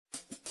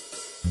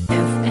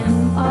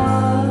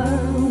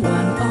FMR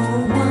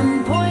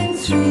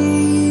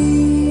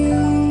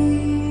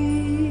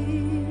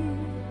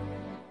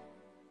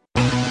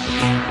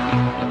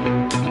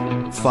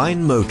 101.3.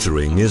 Fine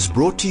Motoring is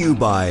brought to you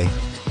by...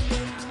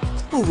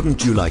 Or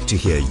wouldn't you like to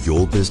hear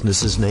your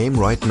business's name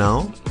right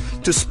now?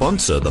 To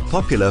sponsor the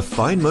popular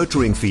Fine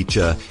Motoring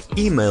feature,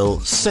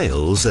 email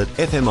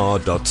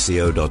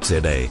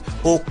sales@fmr.co.za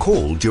or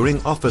call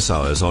during office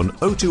hours on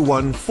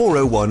 021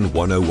 401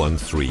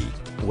 1013.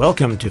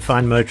 Welcome to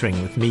Fine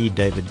Motoring with me,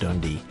 David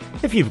Dondi.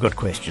 If you've got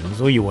questions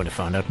or you want to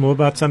find out more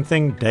about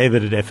something,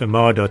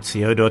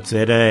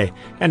 david@fmr.co.za.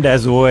 And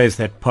as always,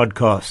 that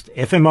podcast,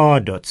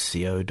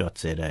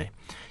 fmr.co.za.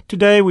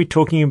 Today we're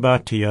talking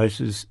about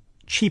Toyota's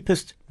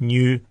cheapest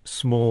new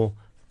small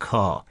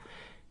car,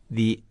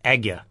 the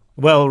Agya.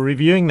 Well,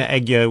 reviewing the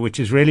Agya,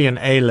 which is really an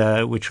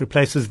Ayla, which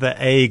replaces the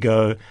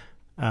Aygo.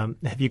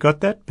 Have you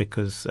got that?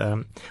 Because,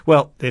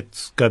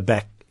 let's go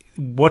back.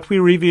 What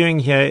we're reviewing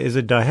here is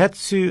a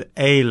Daihatsu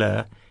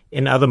Ayla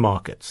in other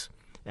markets.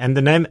 And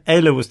the name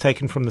Ayla was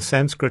taken from the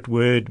Sanskrit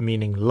word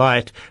meaning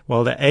light,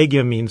 while the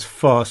Agya means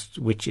fast,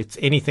 which it's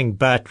anything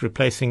but,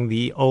 replacing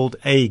the old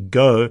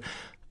Aygo.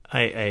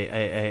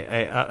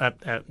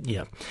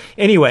 Yeah.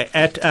 Anyway,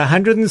 at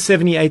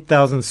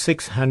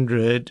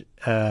 178,600,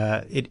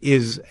 it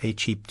is a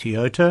cheap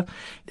Toyota.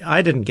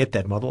 I didn't get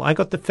that model. I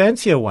got the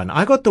fancier one.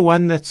 I got the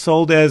one that's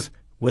sold as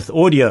with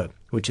audio,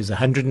 which is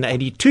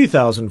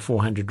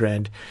 182,400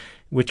 Rand,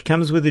 which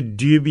comes with a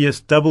dubious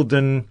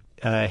double-din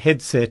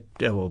headset,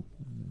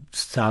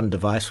 sound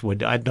device,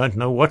 I don't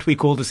know what we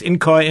call this,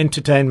 in-car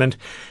entertainment,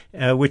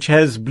 which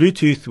has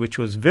Bluetooth, which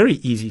was very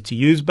easy to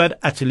use, but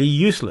utterly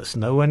useless.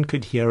 No one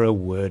could hear a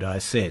word I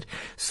said.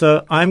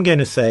 So I'm going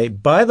to say,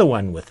 buy the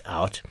one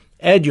without,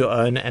 add your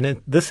own,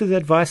 and this is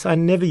advice I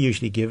never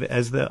usually give,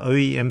 as the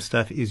OEM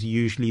stuff is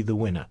usually the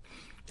winner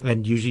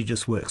and usually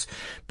just works.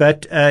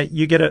 But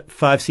you get a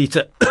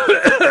five-seater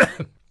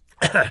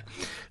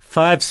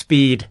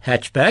 5-speed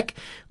hatchback,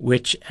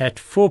 which at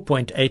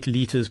 4.8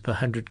 liters per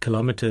 100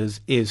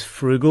 kilometers is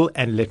frugal.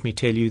 And let me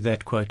tell you,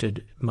 that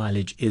quoted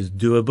mileage is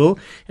doable.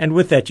 And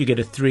with that, you get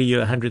a 3-year,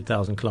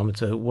 100,000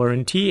 kilometer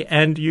warranty,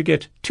 and you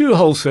get 2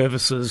 whole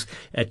services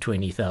at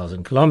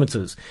 20,000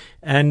 kilometers.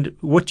 And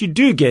what you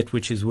do get,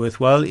 which is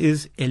worthwhile,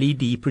 is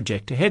LED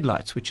projector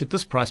headlights, which at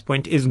this price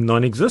point is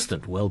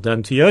non-existent. Well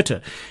done,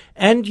 Toyota.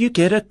 And you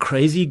get a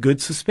crazy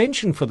good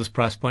suspension for this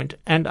price point.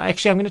 And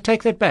actually, I'm going to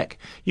take that back.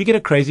 You get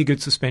a crazy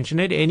good suspension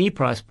at any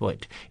price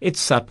point. It's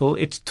supple,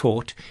 it's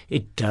taut,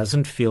 it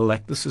doesn't feel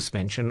like the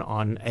suspension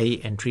on a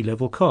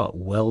entry-level car.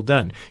 Well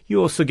done.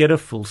 You also get a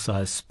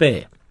full-size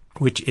spare,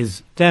 which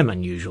is damn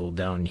unusual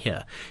down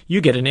here.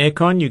 You get an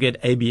aircon, you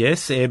get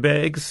ABS,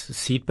 airbags,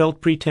 seatbelt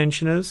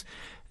pretensioners.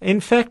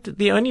 In fact,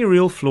 the only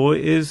real flaw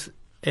is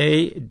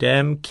a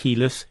damn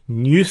keyless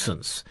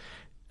nuisance.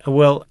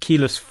 Well,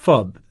 keyless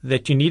fob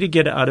that you need to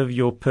get out of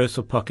your purse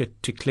or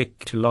pocket to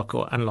click to lock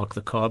or unlock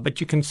the car. But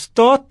you can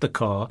start the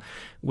car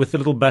with a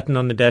little button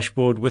on the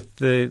dashboard with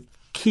the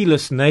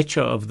keyless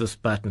nature of this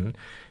button.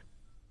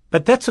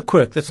 But that's a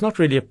quirk. That's not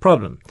really a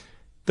problem.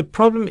 The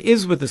problem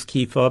is with this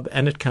key fob,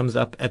 and it comes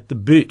up at the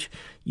boot.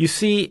 You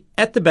see,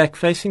 at the back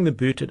facing the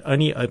boot, it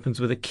only opens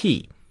with a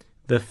key.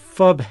 The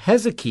fob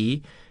has a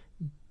key,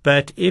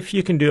 but if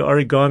you can do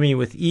origami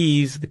with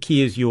ease, the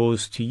key is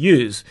yours to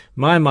use.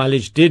 My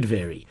mileage did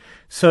vary.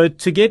 So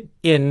to get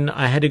in,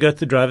 I had to go to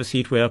the driver's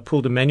seat where I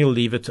pulled a manual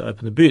lever to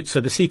open the boot.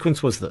 So the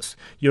sequence was this.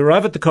 You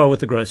arrive at the car with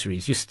the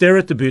groceries. You stare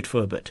at the boot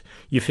for a bit.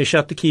 You fish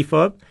out the key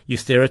fob. You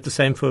stare at the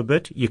same for a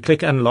bit. You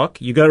click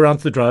unlock. You go around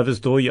to the driver's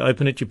door. You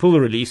open it. You pull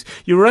the release.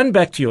 You run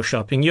back to your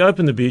shopping. You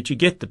open the boot. You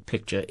get the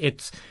picture.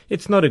 It's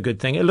not a good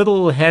thing. A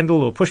little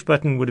handle or push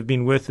button would have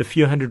been worth a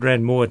few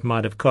 $100 more it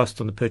might have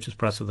cost on the purchase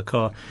price of the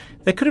car.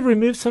 They could have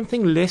removed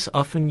something less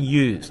often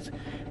used.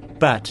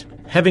 But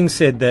having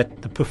said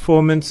that, the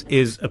performance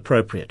is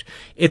appropriate.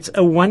 It's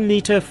a 1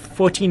 liter,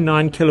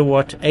 49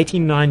 kilowatt,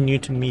 89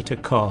 Newton meter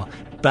car,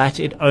 but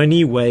it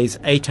only weighs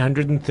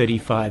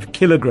 835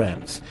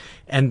 kilograms.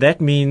 And that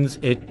means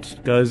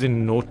it goes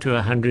in 0 to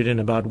 100 in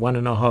about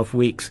 1.5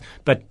 weeks.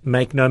 But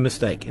make no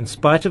mistake, in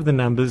spite of the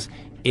numbers,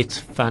 it's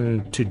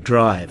fun to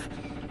drive.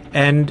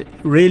 And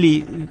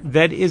really,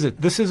 that is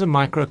it. This is a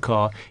micro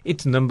car.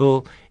 It's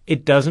nimble.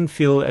 It doesn't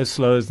feel as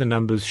slow as the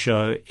numbers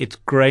show. It's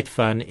great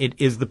fun. It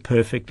is the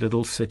perfect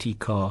little city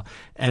car.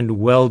 And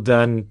well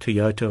done,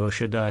 Toyota, or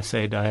should I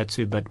say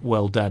Daihatsu, but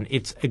well done.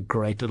 It's a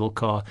great little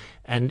car,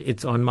 and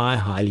it's on my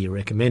highly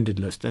recommended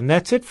list. And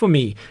that's it for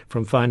me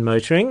from Fine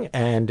Motoring.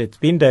 And it's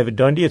been David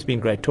Dondi. It's been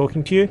great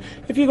talking to you.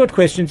 If you've got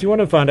questions, you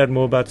want to find out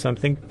more about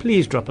something,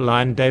 please drop a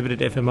line,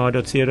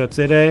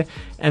 david@fmr.co.za,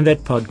 and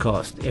that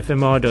podcast,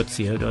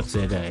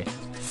 fmr.co.za.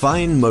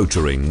 Fine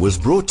Motoring was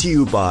brought to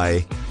you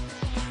by...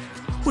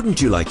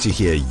 Wouldn't you like to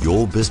hear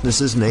your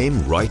business's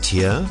name right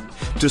here?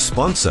 To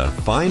sponsor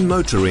Fine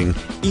Motoring,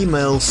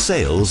 email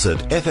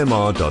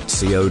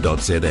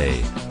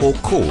sales@fmr.co.za or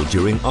call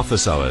during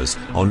office hours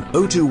on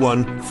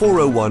 021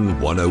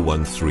 401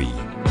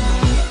 1013.